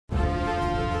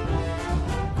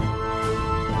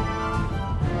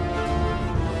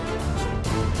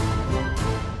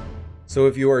So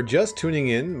if you are just tuning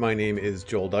in, my name is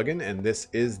Joel Duggan, and this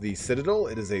is the Citadel.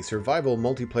 It is a survival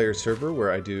multiplayer server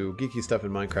where I do geeky stuff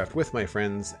in Minecraft with my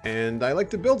friends, and I like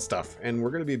to build stuff. And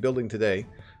we're going to be building today.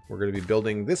 We're going to be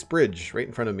building this bridge right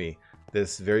in front of me.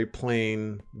 This very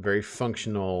plain, very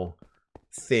functional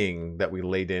thing that we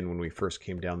laid in when we first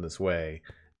came down this way.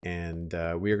 And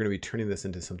we are going to be turning this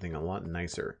into something a lot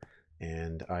nicer.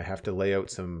 And I have to lay out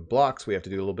some blocks. We have to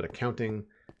do a little bit of counting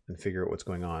and figure out what's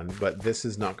going on. But this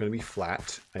is not going to be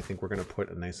flat. I think we're going to put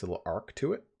a nice little arc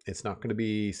to it. It's not going to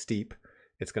be steep.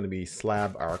 It's going to be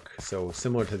slab arc. So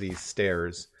similar to these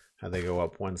stairs, how they go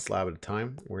up one slab at a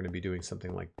time, we're going to be doing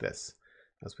something like this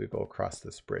as we go across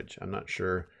this bridge. I'm not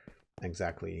sure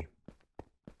exactly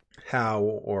how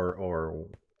or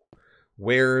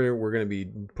where we're going to be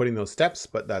putting those steps,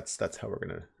 but that's how we're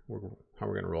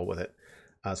going to roll with it.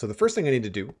 So the first thing I need to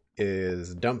do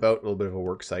is dump out a little bit of a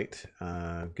work site,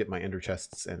 get my ender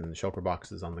chests and shulker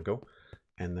boxes on the go,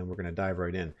 and then we're going to dive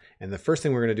right in. And the first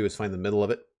thing we're going to do is find the middle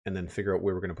of it and then figure out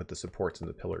where we're going to put the supports and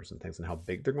the pillars and things and how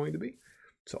big they're going to be.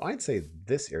 So I'd say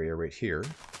this area right here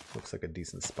looks like a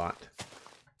decent spot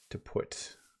to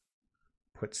put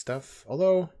stuff.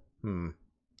 Although, now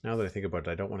that I think about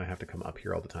it, I don't want to have to come up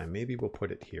here all the time. Maybe we'll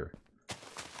put it here.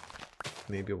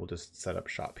 Maybe we'll just set up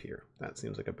shop here. That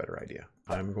seems like a better idea.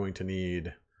 I'm going to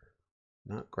need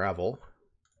not gravel,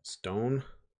 stone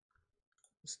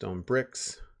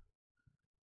bricks,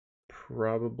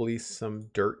 probably some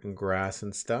dirt and grass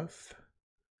and stuff.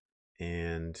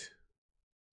 And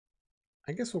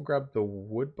I guess we'll grab the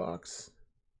wood box.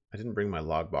 I didn't bring my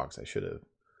log box. I should have.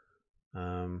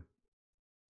 I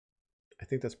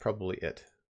think that's probably it.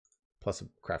 Plus a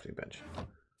crafting bench.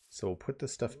 So we'll put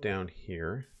this stuff down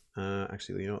here.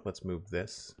 Actually, you know what? Let's move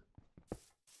this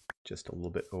just a little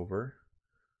bit over.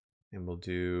 And we'll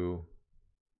do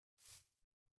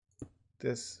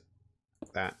this,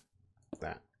 that,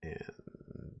 and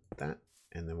that.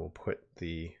 And then we'll put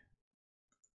the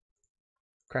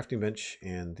crafting bench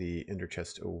and the ender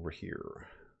chest over here.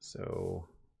 So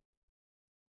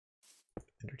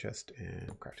ender chest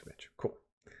and crafting bench. Cool.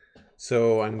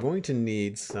 So I'm going to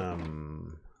need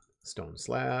some stone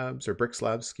slabs, or brick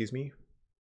slabs, excuse me.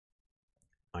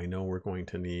 I know we're going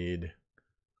to need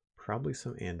probably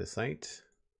some andesite.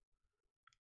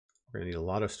 We're going to need a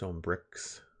lot of stone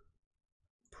bricks.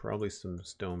 Probably some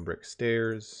stone brick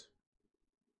stairs.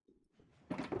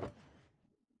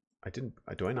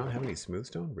 Do I not have any smooth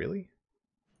stone? Really?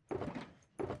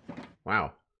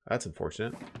 Wow, that's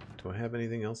unfortunate. Do I have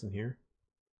anything else in here?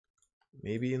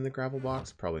 Maybe in the gravel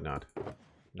box? Probably not.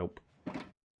 Nope.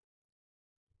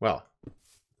 Well,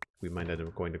 we might end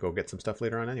up going to go get some stuff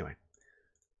later on anyway.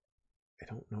 I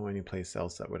don't know any place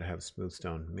else that would have smooth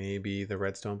stone. Maybe the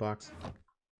redstone box?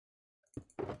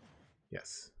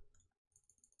 Yes.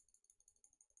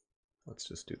 Let's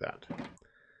just do that.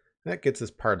 That gets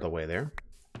us part of the way there.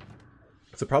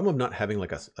 So the problem of not having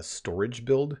like a storage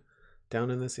build down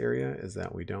in this area is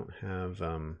that we don't have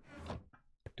a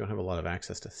lot of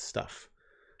access to stuff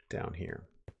down here.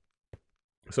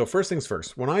 So first things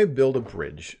first, when I build a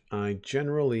bridge, I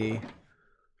generally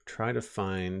try to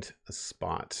find a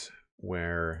spot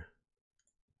where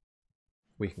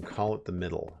we can call it the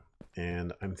middle.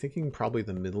 And I'm thinking probably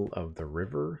the middle of the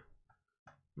river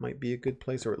might be a good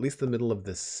place, or at least the middle of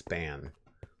this span,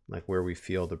 like where we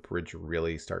feel the bridge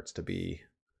really starts to be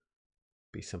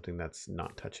something that's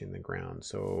not touching the ground.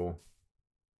 So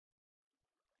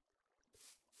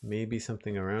maybe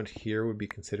something around here would be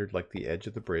considered like the edge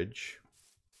of the bridge.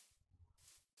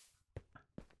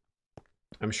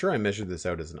 I'm sure I measured this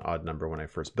out as an odd number when I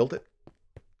first built it.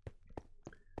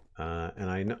 And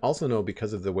I also know,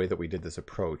 because of the way that we did this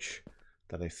approach,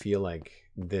 that I feel like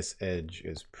this edge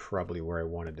is probably where I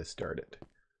wanted to start it.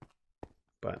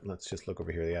 But let's just look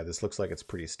over here. Yeah, this looks like it's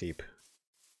pretty steep.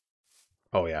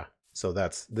 Oh yeah. So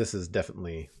this is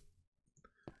definitely,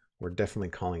 we're definitely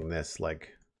calling this like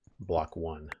block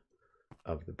 1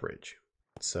 of the bridge.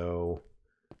 So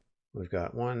we've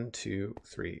got 1, 2,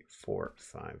 3, 4,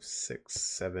 5, 6,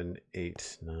 7,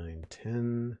 8, 9,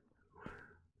 10.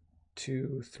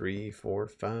 2, 3, 4,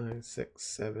 5, 6,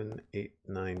 7, 8,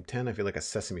 9, 10. I feel like a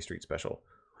Sesame Street special.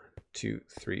 2,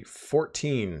 3,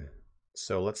 14.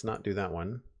 So let's not do that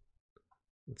one.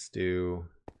 Let's do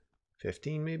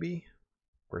 15 maybe,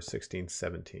 or 16,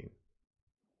 17.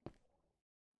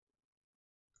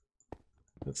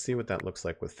 Let's see what that looks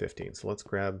like with 15. So let's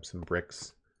grab some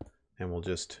bricks and we'll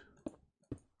just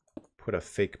put a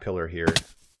fake pillar here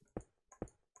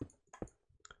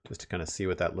just to kind of see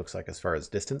what that looks like as far as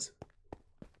distance,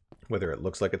 whether it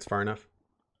looks like it's far enough.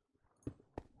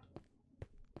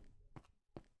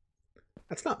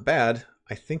 That's not bad.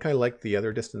 I think I like the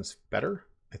other distance better.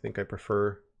 I think I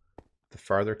prefer the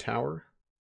farther tower.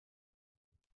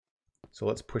 So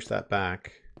let's push that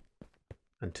back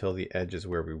until the edge is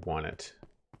where we want it.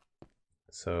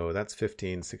 So that's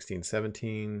 15, 16,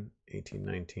 17, 18,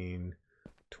 19,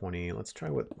 20. Let's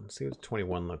see what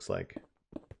 21 looks like.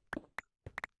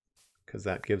 Because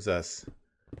that gives us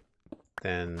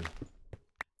then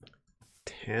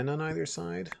 10 on either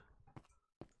side.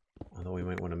 Although we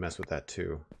might want to mess with that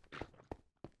too.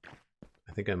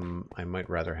 I think I might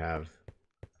rather have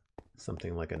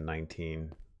something like a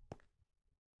 19.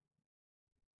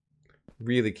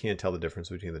 Really can't tell the difference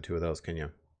between the two of those, can you?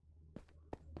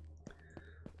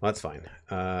 Well, that's fine.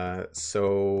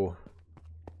 So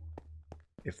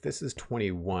if this is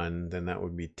 21, then that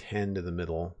would be 10 to the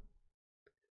middle.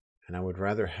 And I would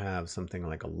rather have something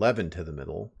like 11 to the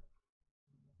middle.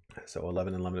 So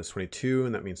 11 and 11 is 22,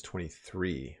 and that means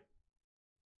 23.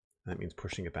 That means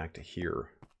pushing it back to here.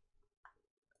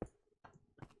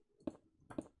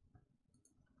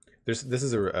 This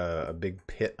is a big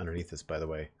pit underneath this, by the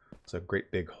way. It's a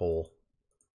great big hole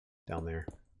down there.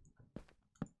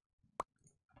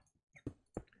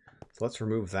 So let's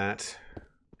remove that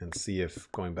and see if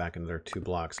going back another 2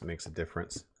 blocks makes a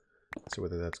difference. So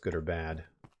whether that's good or bad.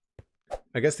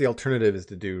 I guess the alternative is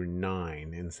to do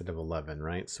 9 instead of 11,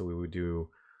 right? So we would do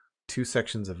 2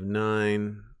 sections of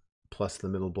 9 plus the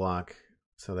middle block.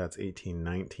 So that's 18,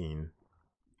 19.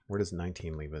 Where does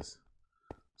 19 leave us?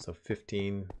 So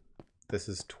 15. This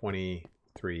is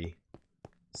 23.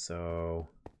 So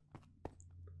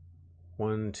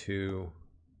 1, 2,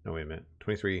 no, wait a minute.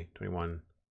 23, 21,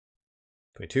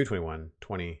 22, 21,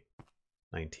 20,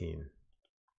 19,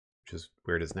 which is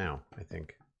where it is now, I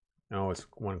think. Oh, it's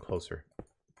one closer.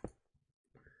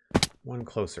 One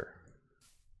closer.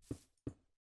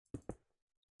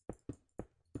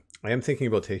 I am thinking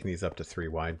about taking these up to 3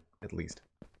 wide, at least.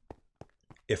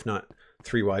 If not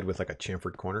 3 wide with like a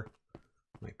chamfered corner.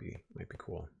 Might be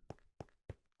cool.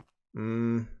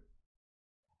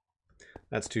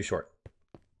 That's too short.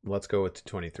 Let's go with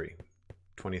 23.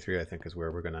 23, I think, is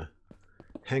where we're gonna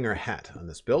hang our hat on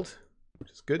this build,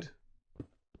 which is good.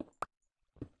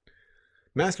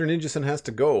 Master Ninjason has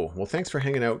to go. Well, thanks for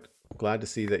hanging out. Glad to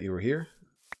see that you were here,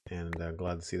 and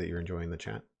glad to see that you're enjoying the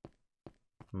chat.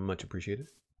 Much appreciated.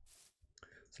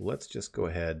 So let's just go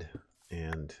ahead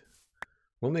and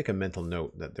we'll make a mental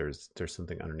note that there's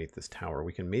something underneath this tower.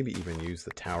 We can maybe even use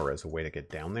the tower as a way to get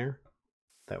down there.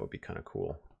 That would be kind of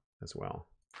cool as well.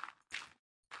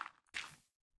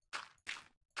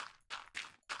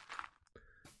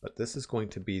 But this is going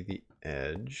to be the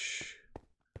edge.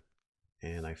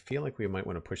 And I feel like we might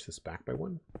want to push this back by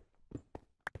 1.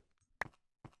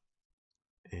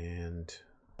 And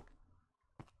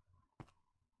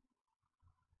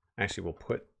actually we'll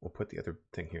put the other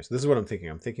thing here. So this is what I'm thinking.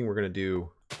 I'm thinking we're going to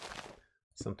do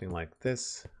something like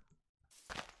this.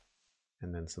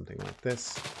 And then something like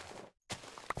this.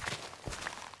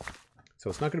 So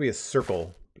it's not going to be a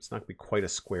circle. It's not going to be quite a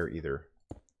square either.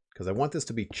 Because I want this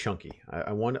to be chunky.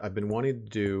 I've been wanting to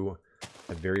do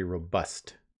a very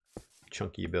robust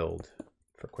chunky build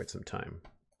for quite some time.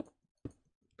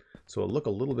 So it'll look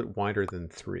a little bit wider than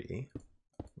 3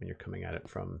 when you're coming at it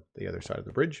from the other side of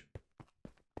the bridge.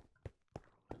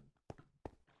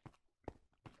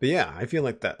 But yeah, I feel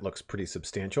like that looks pretty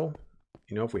substantial.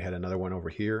 You know, if we had another one over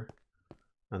here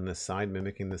on this side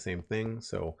mimicking the same thing.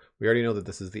 So we already know that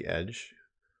this is the edge.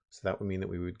 So that would mean that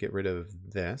we would get rid of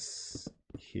this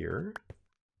here.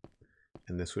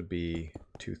 And this would be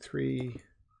 2, 3.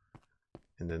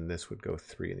 And then this would go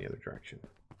 3 in the other direction.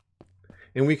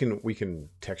 And we can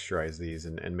texturize these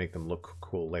and make them look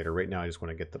cool later. Right now I just want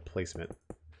to get the placement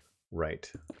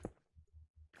right.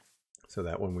 So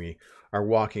that when we are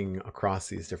walking across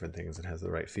these different things, it has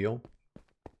the right feel.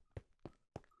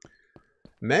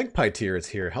 Magpie Tier is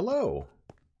here. Hello.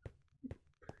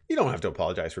 You don't have to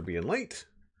apologize for being late.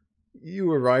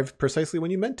 You arrived precisely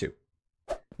when you meant to.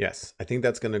 Yes, I think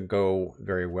that's going to go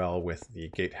very well with the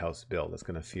gatehouse build. It's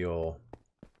going to feel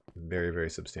very, very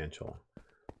substantial.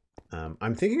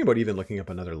 I'm thinking about even looking up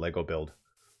another Lego build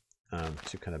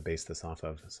to kind of base this off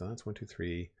of. So that's 1, 2,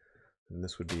 3. And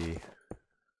this would be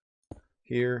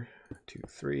here, 2,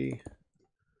 3.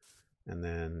 And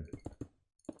then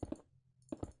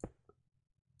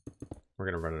we're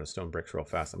going to run out of stone bricks real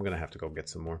fast. I'm going to have to go get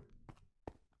some more.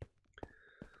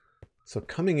 So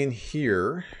coming in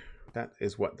here, that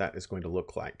is what that is going to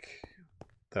look like.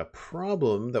 The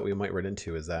problem that we might run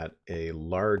into is that a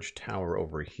large tower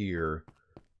over here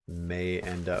may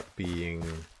end up being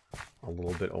a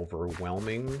little bit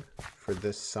overwhelming for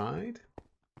this side.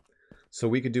 So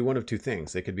we could do one of two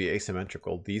things. They could be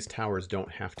asymmetrical. These towers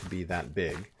don't have to be that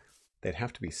big. They'd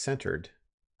have to be centered.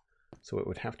 So it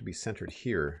would have to be centered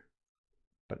here.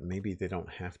 But maybe they don't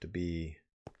have to be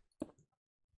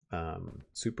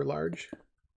super large.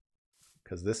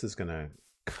 Because this is going to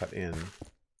cut in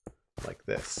like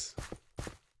this.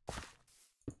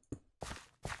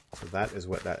 So that is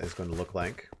what that is going to look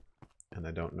like. And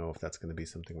I don't know if that's going to be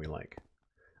something we like.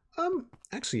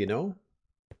 Actually, you know,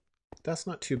 that's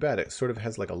not too bad. It sort of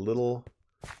has like a little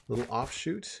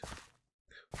offshoot.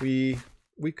 We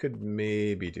could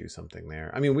maybe do something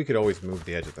there. I mean, we could always move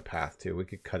the edge of the path too. We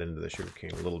could cut into the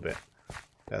sugarcane a little bit.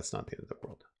 That's not the end of the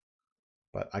world.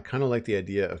 But I kind of like the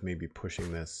idea of maybe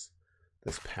pushing this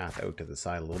path out to the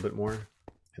side a little bit more,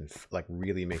 and like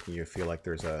really making you feel like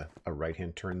there's a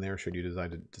right-hand turn there should you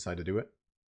decide to do it.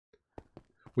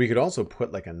 We could also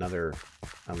put like another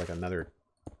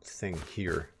thing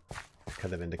here to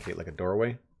kind of indicate like a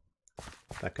doorway.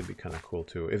 That could be kind of cool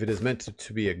too. If it is meant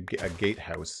to be a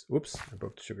gatehouse. Whoops, I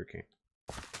broke the sugarcane.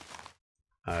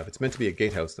 If it's meant to be a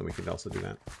gatehouse, then we could also do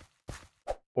that.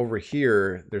 Over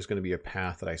here, there's going to be a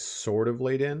path that I sort of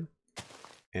laid in,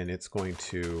 and it's going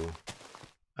to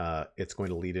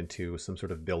lead into some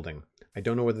sort of building. I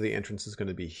don't know whether the entrance is going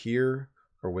to be here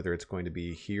or whether it's going to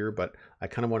be here, but I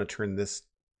kind of want to turn this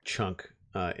chunk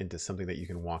into something that you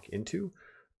can walk into.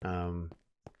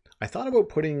 I thought about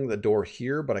putting the door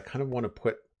here, but I kind of want to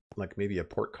put like maybe a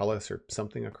portcullis or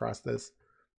something across this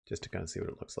just to kind of see what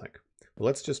it looks like. But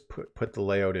let's just put the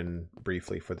layout in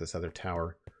briefly for this other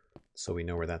tower so we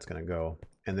know where that's going to go.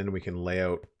 And then we can lay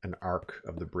out an arc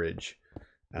of the bridge.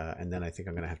 And then I think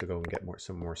I'm going to have to go and get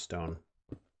some more stone.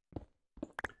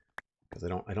 Because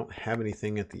I don't have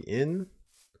anything at the inn.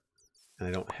 And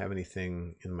I don't have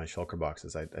anything in my shulker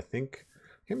boxes. I think...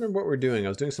 I can't remember what we're doing. I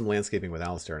was doing some landscaping with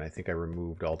Alistair, and I think I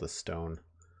removed all the stone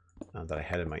that I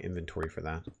had in my inventory for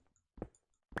that.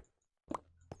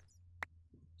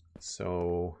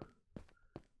 So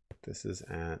this is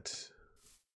at,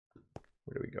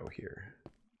 where do we go here?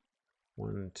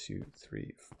 1, 2,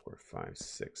 3, 4, 5,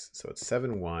 6. So it's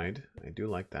 7 wide. I do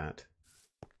like that.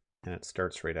 And it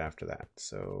starts right after that.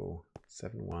 So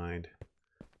 7 wide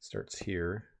starts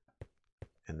here.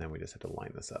 And then we just have to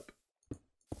line this up.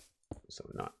 So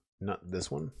not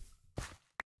this one,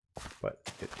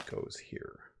 but it goes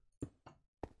here.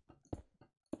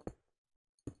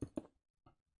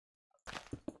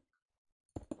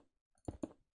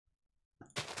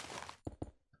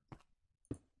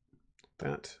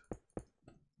 That.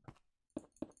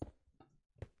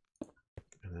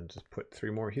 And then just put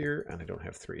 3 more here, and I don't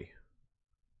have 3.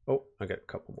 Oh, I got a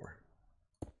couple more.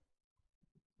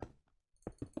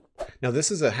 Now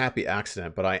this is a happy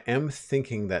accident, but I am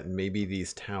thinking that maybe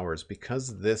these towers,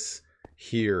 because this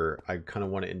here, I kind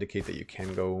of want to indicate that you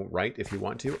can go right if you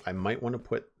want to. I might want to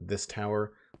put this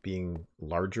tower being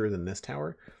larger than this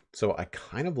tower. So I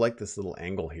kind of like this little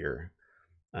angle here.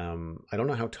 I don't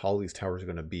know how tall these towers are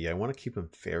going to be. I want to keep them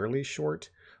fairly short.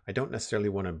 I don't necessarily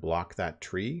want to block that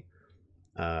tree.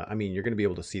 I mean, you're going to be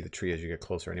able to see the tree as you get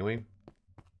closer anyway.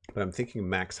 But I'm thinking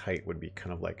max height would be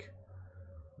kind of like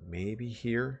maybe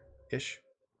here-ish.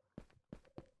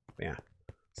 Yeah,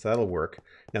 so that'll work.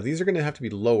 Now these are going to have to be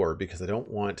lower because I don't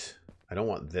want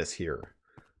this here.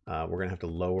 We're going to have to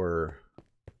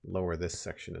lower this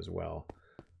section as well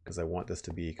because I want this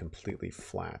to be completely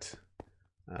flat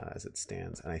as it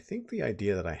stands. And I think the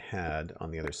idea that I had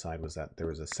on the other side was that there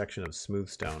was a section of smooth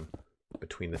stone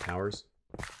between the towers,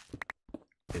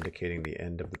 indicating the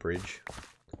end of the bridge.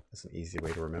 That's an easy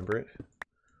way to remember it.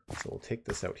 So we'll take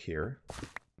this out here.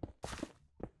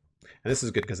 And this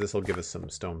is good because this will give us some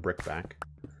stone brick back.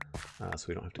 So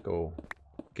we don't have to go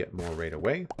get more right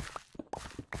away.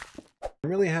 I'm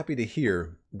really happy to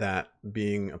hear that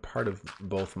being a part of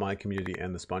both my community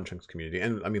and the Spawn Chunks community,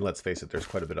 and I mean, let's face it, there's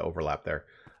quite a bit of overlap there,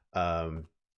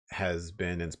 has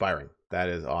been inspiring. That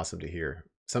is awesome to hear.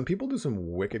 Some people do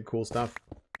some wicked cool stuff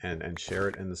and share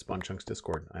it in the Spawn Chunks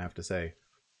Discord, I have to say.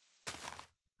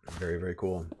 Very, very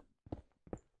cool.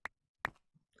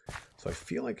 So I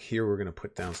feel like here we're going to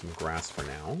put down some grass for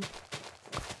now.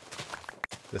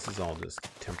 This is all just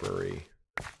temporary,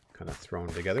 kind of thrown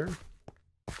together.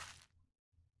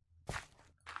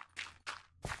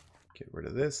 Get rid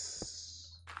of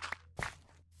this.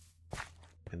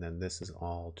 And then this is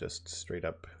all just straight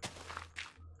up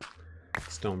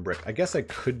stone brick. I guess I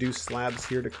could do slabs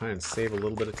here to kind of save a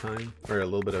little bit of time, or a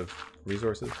little bit of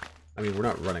resources. I mean, we're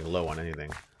not running low on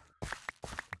anything.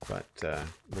 But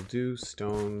we'll do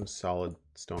solid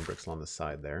stone bricks along the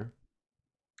side there.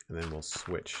 And then we'll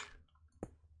switch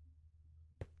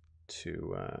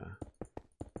to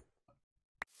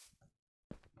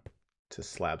to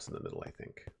slabs in the middle, I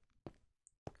think.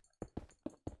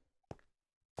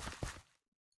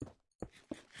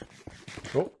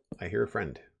 Oh, I hear a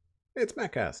friend. It's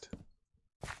Mattcast.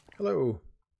 Hello.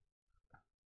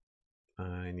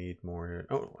 I need more.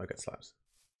 Oh, I got slabs.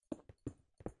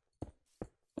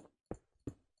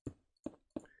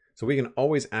 So we can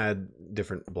always add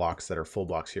different blocks that are full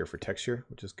blocks here for texture,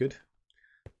 which is good.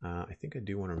 I think I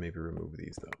do want to maybe remove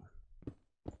these though.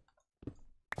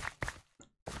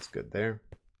 That's good there.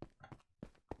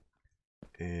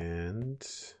 And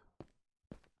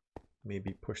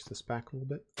maybe push this back a little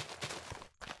bit.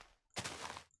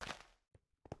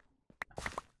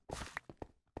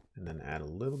 And then add a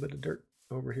little bit of dirt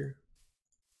over here.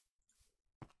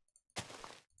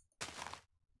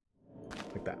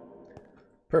 Like that.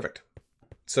 Perfect.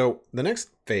 So the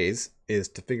next phase is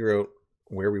to figure out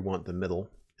where we want the middle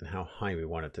and how high we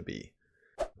want it to be.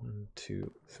 1,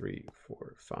 2, 3,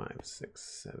 4, 5, 6,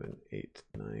 7, 8,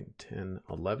 9, 10,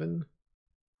 11.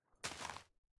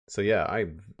 So yeah,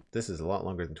 this is a lot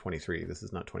longer than 23. This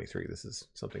is not 23. This is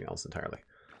something else entirely.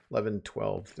 11,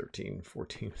 12, 13,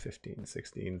 14, 15,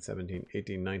 16, 17,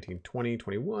 18, 19, 20,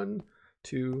 21,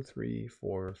 2, 3,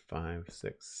 4, 5,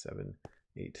 6, 7,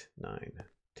 8, 9,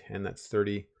 10. That's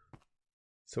 30.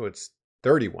 So it's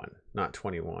 31, not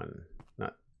 21,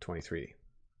 not 23.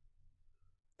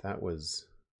 That was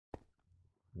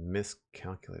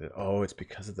miscalculated. Oh, it's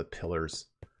because of the pillars.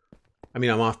 I mean,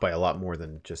 I'm off by a lot more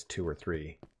than just 2 or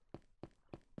 3.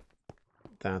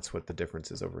 That's what the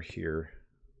difference is over here.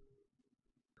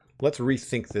 Let's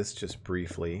rethink this just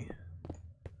briefly.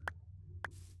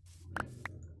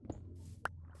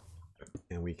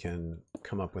 And we can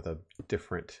come up with a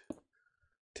different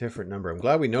number. I'm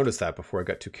glad we noticed that before I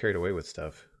got too carried away with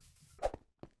stuff.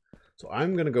 So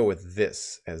I'm going to go with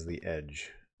this as the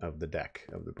edge of the deck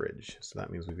of the bridge. So that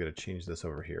means we've got to change this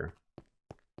over here.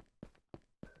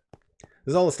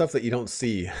 This is all the stuff that you don't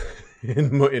see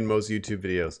in most YouTube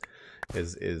videos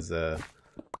is the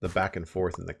back and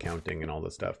forth and the counting and all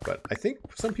this stuff. But I think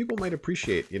some people might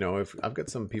appreciate, you know, if I've got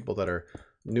some people that are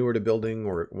newer to building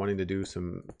or wanting to do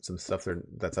some stuff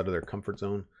that's out of their comfort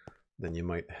zone, then you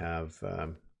might have,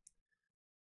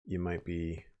 you might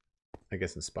be, I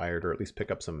guess, inspired or at least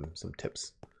pick up some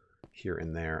tips here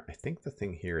and there. I think the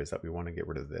thing here is that we want to get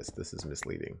rid of this. This is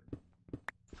misleading.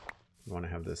 We want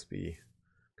to have this be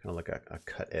kind of like a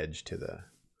cut edge to the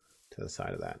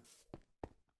side of that.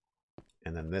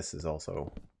 And then this is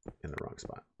also in the wrong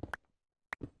spot.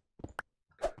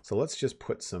 So let's just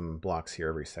put some blocks here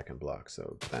every second block.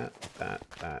 So that.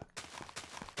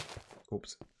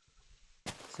 Oops.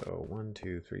 So 1,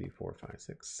 2, 3, 4, 5,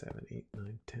 6, 7, 8,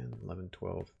 9, 10, 11,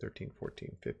 12, 13,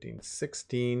 14, 15,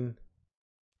 16,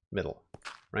 middle,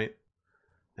 right?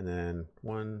 And then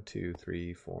 1, 2,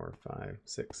 3, 4, 5,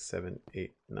 6, 7,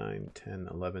 8, 9, 10,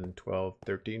 11, 12,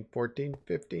 13, 14,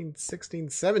 15, 16,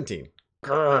 17.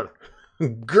 Grr.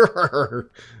 Grr.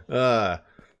 All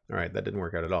right, that didn't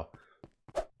work out at all.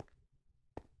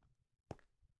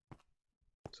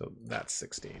 So that's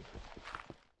 16.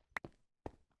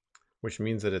 Which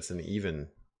means that it's an even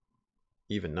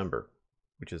number,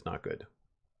 which is not good.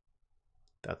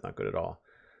 That's not good at all.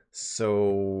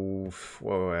 So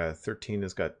 13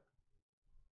 has got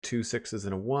 2 6s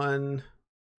and a 1.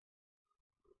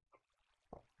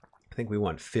 I think we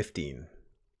want 15.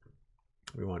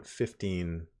 We want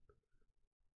 15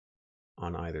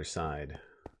 on either side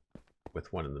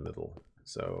with 1 in the middle.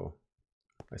 So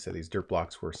I said these dirt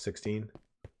blocks were 16.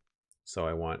 So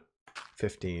I want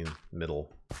 15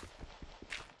 middle.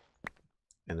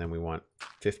 And then we want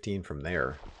 15 from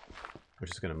there,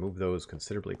 which is going to move those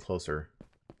considerably closer.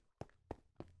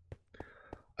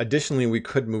 Additionally, we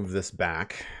could move this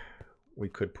back. We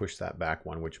could push that back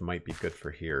one, which might be good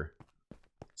for here.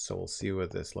 So we'll see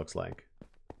what this looks like.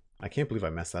 I can't believe I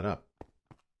messed that up.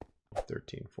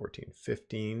 13, 14,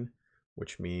 15,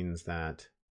 which means that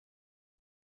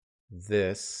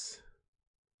this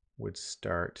would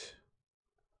start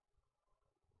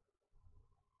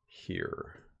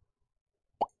here.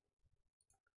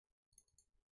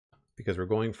 Because we're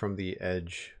going from the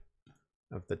edge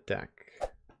of the deck.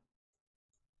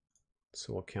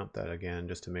 So we'll count that again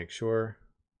just to make sure.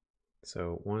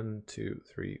 So 1, 2,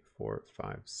 3, 4,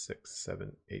 5, 6,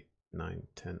 7, 8, 9,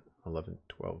 10, 11,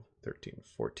 12, 13,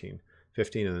 14,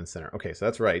 15, and then center. Okay, so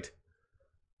that's right.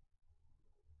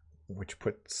 Which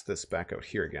puts this back out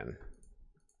here again.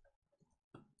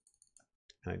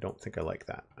 And I don't think I like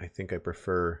that. I think I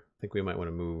think we might want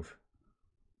to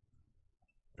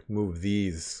move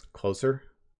these closer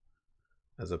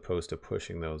as opposed to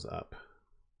pushing those up.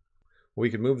 We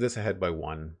could move this ahead by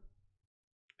 1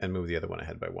 and move the other one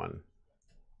ahead by 1.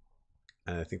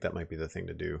 And I think that might be the thing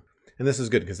to do. And this is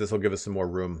good because this will give us some more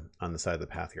room on the side of the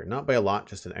path here. Not by a lot,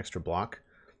 just an extra block,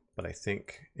 but I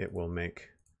think it will make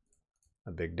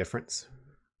a big difference.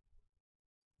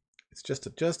 It's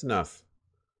just enough.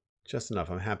 Just enough.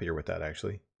 I'm happier with that,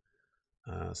 actually.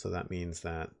 So that means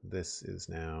that this is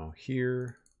now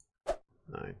here.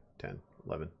 9, 10,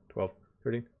 11, 12,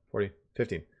 13, 14,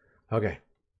 15. Okay.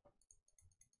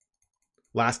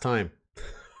 Last time.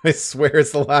 I swear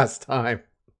it's the last time.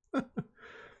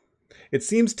 It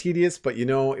seems tedious, but you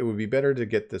know, it would be better to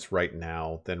get this right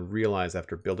now than realize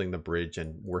after building the bridge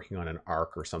and working on an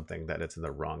arc or something that it's in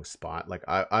the wrong spot. Like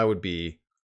I would be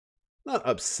not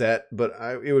upset, but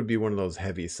it would be one of those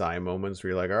heavy sigh moments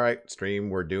where you're like, all right, stream,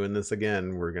 we're doing this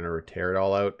again. We're going to tear it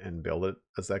all out and build it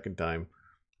a second time,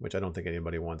 which I don't think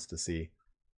anybody wants to see.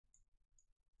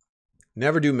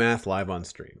 Never do math live on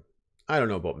stream. I don't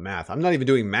know about math. I'm not even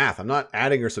doing math. I'm not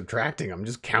adding or subtracting. I'm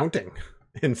just counting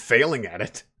and failing at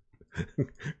it.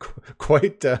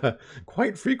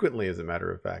 quite frequently, as a matter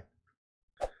of fact.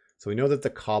 So we know that the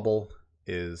cobble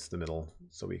is the middle,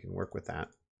 so we can work with that.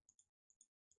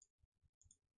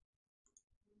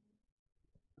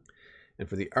 And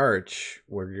for the arch,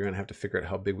 we're going to have to figure out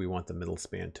how big we want the middle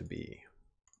span to be.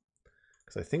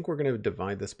 Because I think we're going to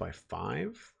divide this by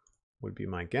 5, would be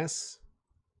my guess.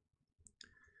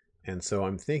 And so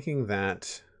I'm thinking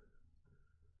that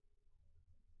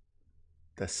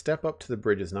the step up to the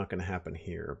bridge is not going to happen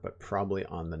here, but probably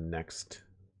on the next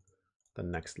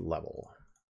level.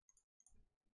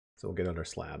 So we'll get under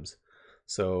slabs.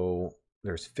 So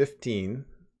there's 15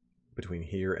 between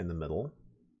here and the middle,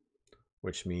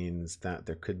 which means that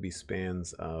there could be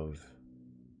spans of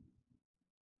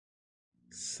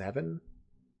 7,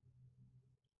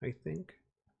 I think.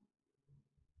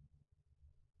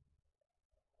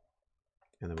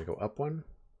 And then we go up 1.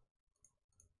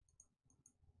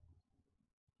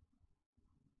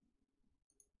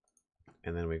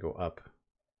 And then we go up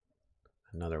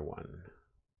another 1.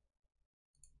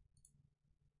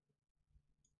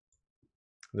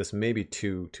 This may be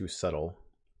too subtle.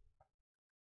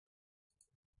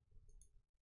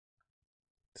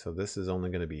 So this is only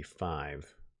going to be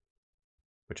 5,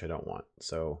 which I don't want.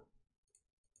 So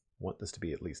I want this to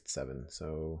be at least 7.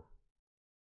 So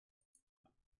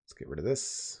let's get rid of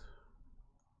this.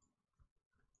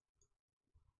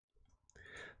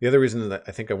 The other reason that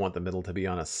I think I want the middle to be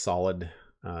on a solid,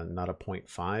 not a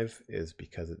 0.5, is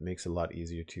because it makes it a lot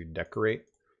easier to decorate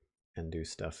and do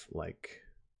stuff like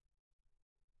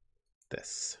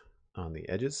this on the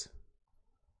edges.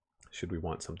 Should we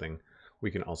want something,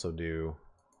 we can also do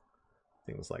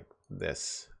things like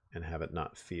this and have it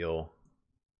not feel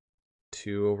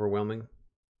too overwhelming.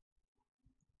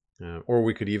 Or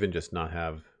we could even just not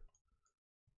have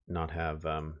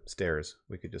stairs.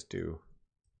 We could just do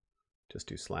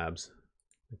slabs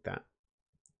like that,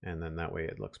 and then that way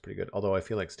it looks pretty good. Although I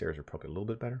feel like stairs are probably a little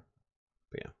bit better.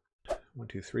 But yeah, 1,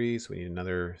 2, 3. So we need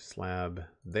another slab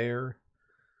there,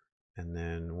 and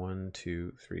then 1,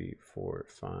 2, 3, 4,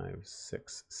 5,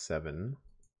 6, 7.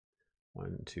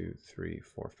 1, 2, 3,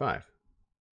 4, 5.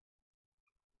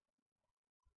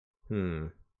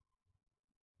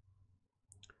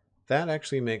 That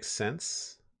actually makes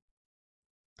sense.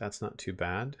 That's not too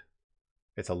bad.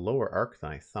 It's a lower arc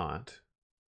than I thought.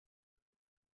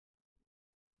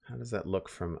 How does that look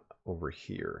from over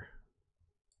here?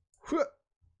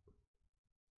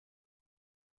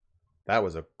 That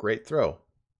was a great throw.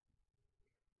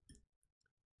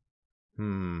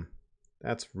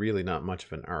 That's really not much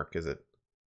of an arc, is it?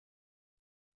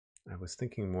 I was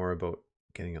thinking more about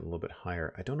getting it a little bit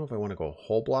higher. I don't know if I want to go a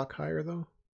whole block higher, though.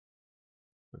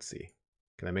 Let's see.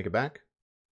 Can I make it back?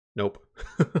 Nope.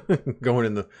 going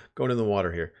in the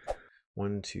water here.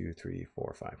 1, 2, 3,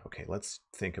 4, 5. Okay, let's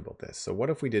think about this. So what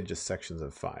if we did just sections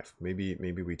of 5? Maybe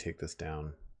we take this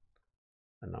down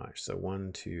a notch. So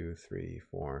 1, 2, 3,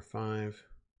 4, 5.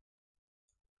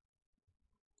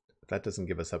 But that doesn't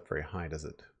give us up very high, does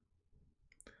it?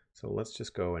 So let's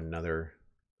just go another.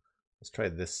 Let's try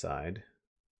this side.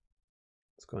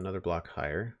 Let's go another block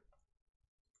higher.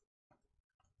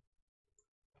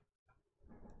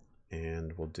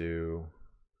 And we'll do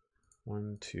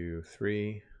 1, 2,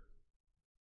 3.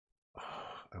 Oh,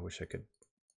 I wish I could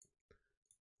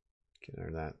get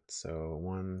under that. So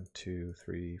 1, 2,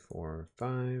 3, 4,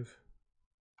 5.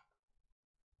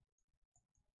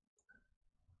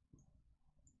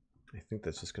 I think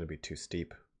that's just going to be too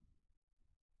steep.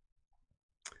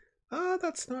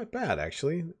 That's not bad,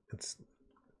 actually. It's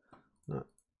not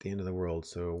the end of the world.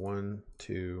 So 1,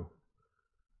 2,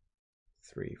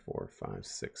 3, 4, 5,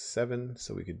 6, 7.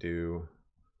 So we could do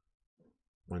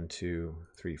 1, 2,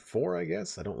 3, 4, I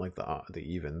guess. I don't like the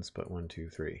evens, but 1, 2,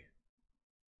 3.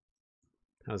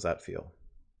 How does that feel?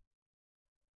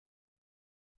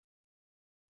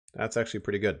 That's actually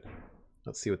pretty good.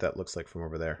 Let's see what that looks like from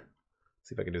over there.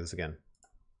 See if I can do this again.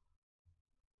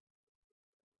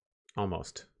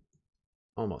 Almost.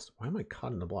 Almost. Why am I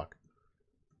caught in the block?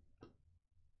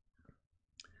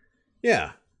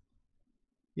 Yeah.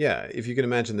 Yeah, if you can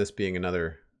imagine this being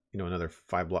another, another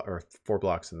 5 block or 4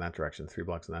 blocks in that direction, 3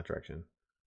 blocks in that direction.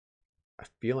 I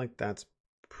feel like that's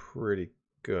pretty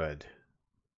good.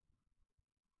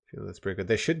 I feel that's pretty good.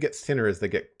 They should get thinner as they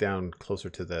get down closer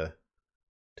to the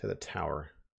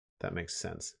tower. That makes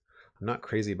sense. I'm not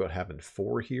crazy about having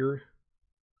 4 here,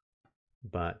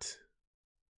 but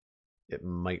it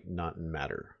might not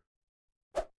matter.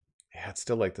 Yeah, I'd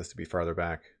still like this to be farther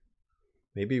back.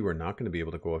 Maybe we're not going to be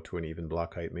able to go up to an even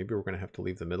block height. Maybe we're going to have to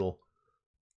leave the middle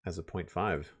as a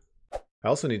 0.5. I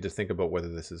also need to think about whether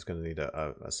this is going to need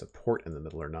a support in the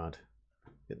middle or not.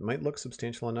 It might look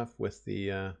substantial enough with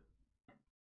the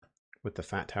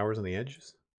fat towers on the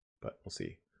edges, but we'll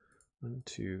see. 1,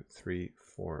 2, 3,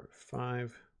 4,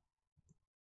 5.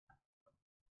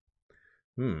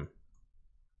 And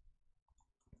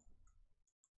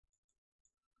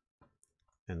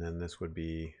then this would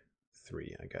be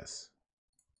 3, I guess.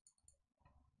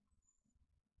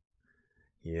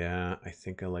 Yeah, I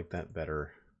think I like that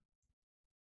better.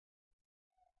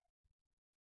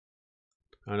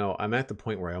 I don't know, I'm at the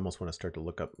point where I almost want to start to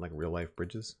look up like real life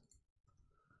bridges.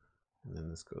 And then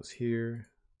this goes here.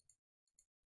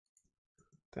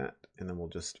 That, and then we'll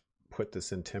just put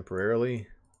this in temporarily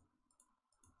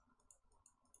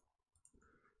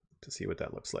to see what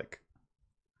that looks like.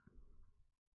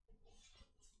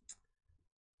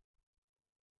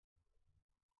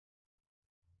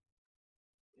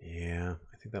 Yeah,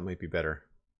 I think that might be better.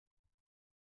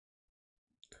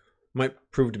 Might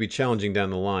prove to be challenging down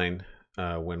the line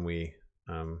when we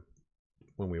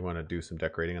want to do some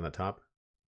decorating on the top.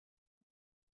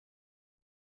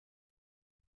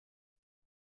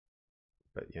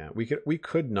 But yeah, we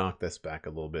could knock this back a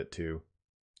little bit too.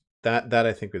 That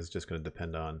I think is just going to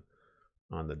depend on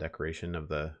the decoration of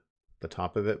the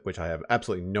top of it, which I have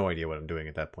absolutely no idea what I'm doing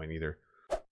at that point either.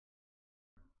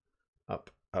 Up,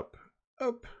 up,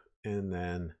 up, and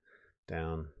then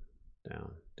down,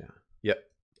 down, down. Yep.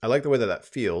 I like the way that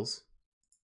feels.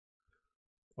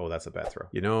 Oh, that's a bad throw.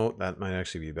 You know, that might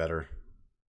actually be better.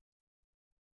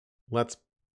 Let's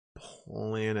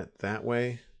plan it that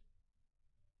way.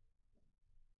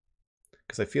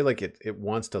 Because I feel like it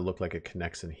wants to look like it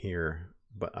connects in here,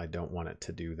 but I don't want it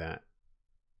to do that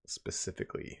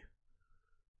specifically.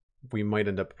 We might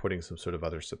end up putting some sort of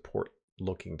other support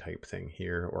looking type thing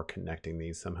here or connecting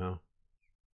these somehow.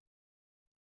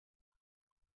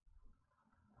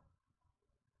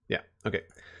 Yeah, okay.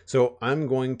 So I'm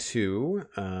going to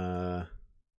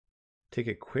take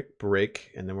a quick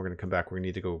break, and then we're going to come back. We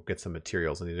need to go get some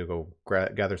materials. I need to go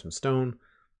gather some stone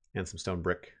and some stone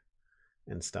brick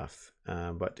and stuff.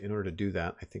 But in order to do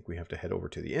that, I think we have to head over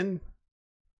to the inn.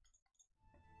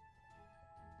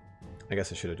 I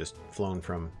guess I should have just flown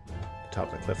from the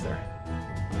top of the cliff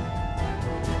there.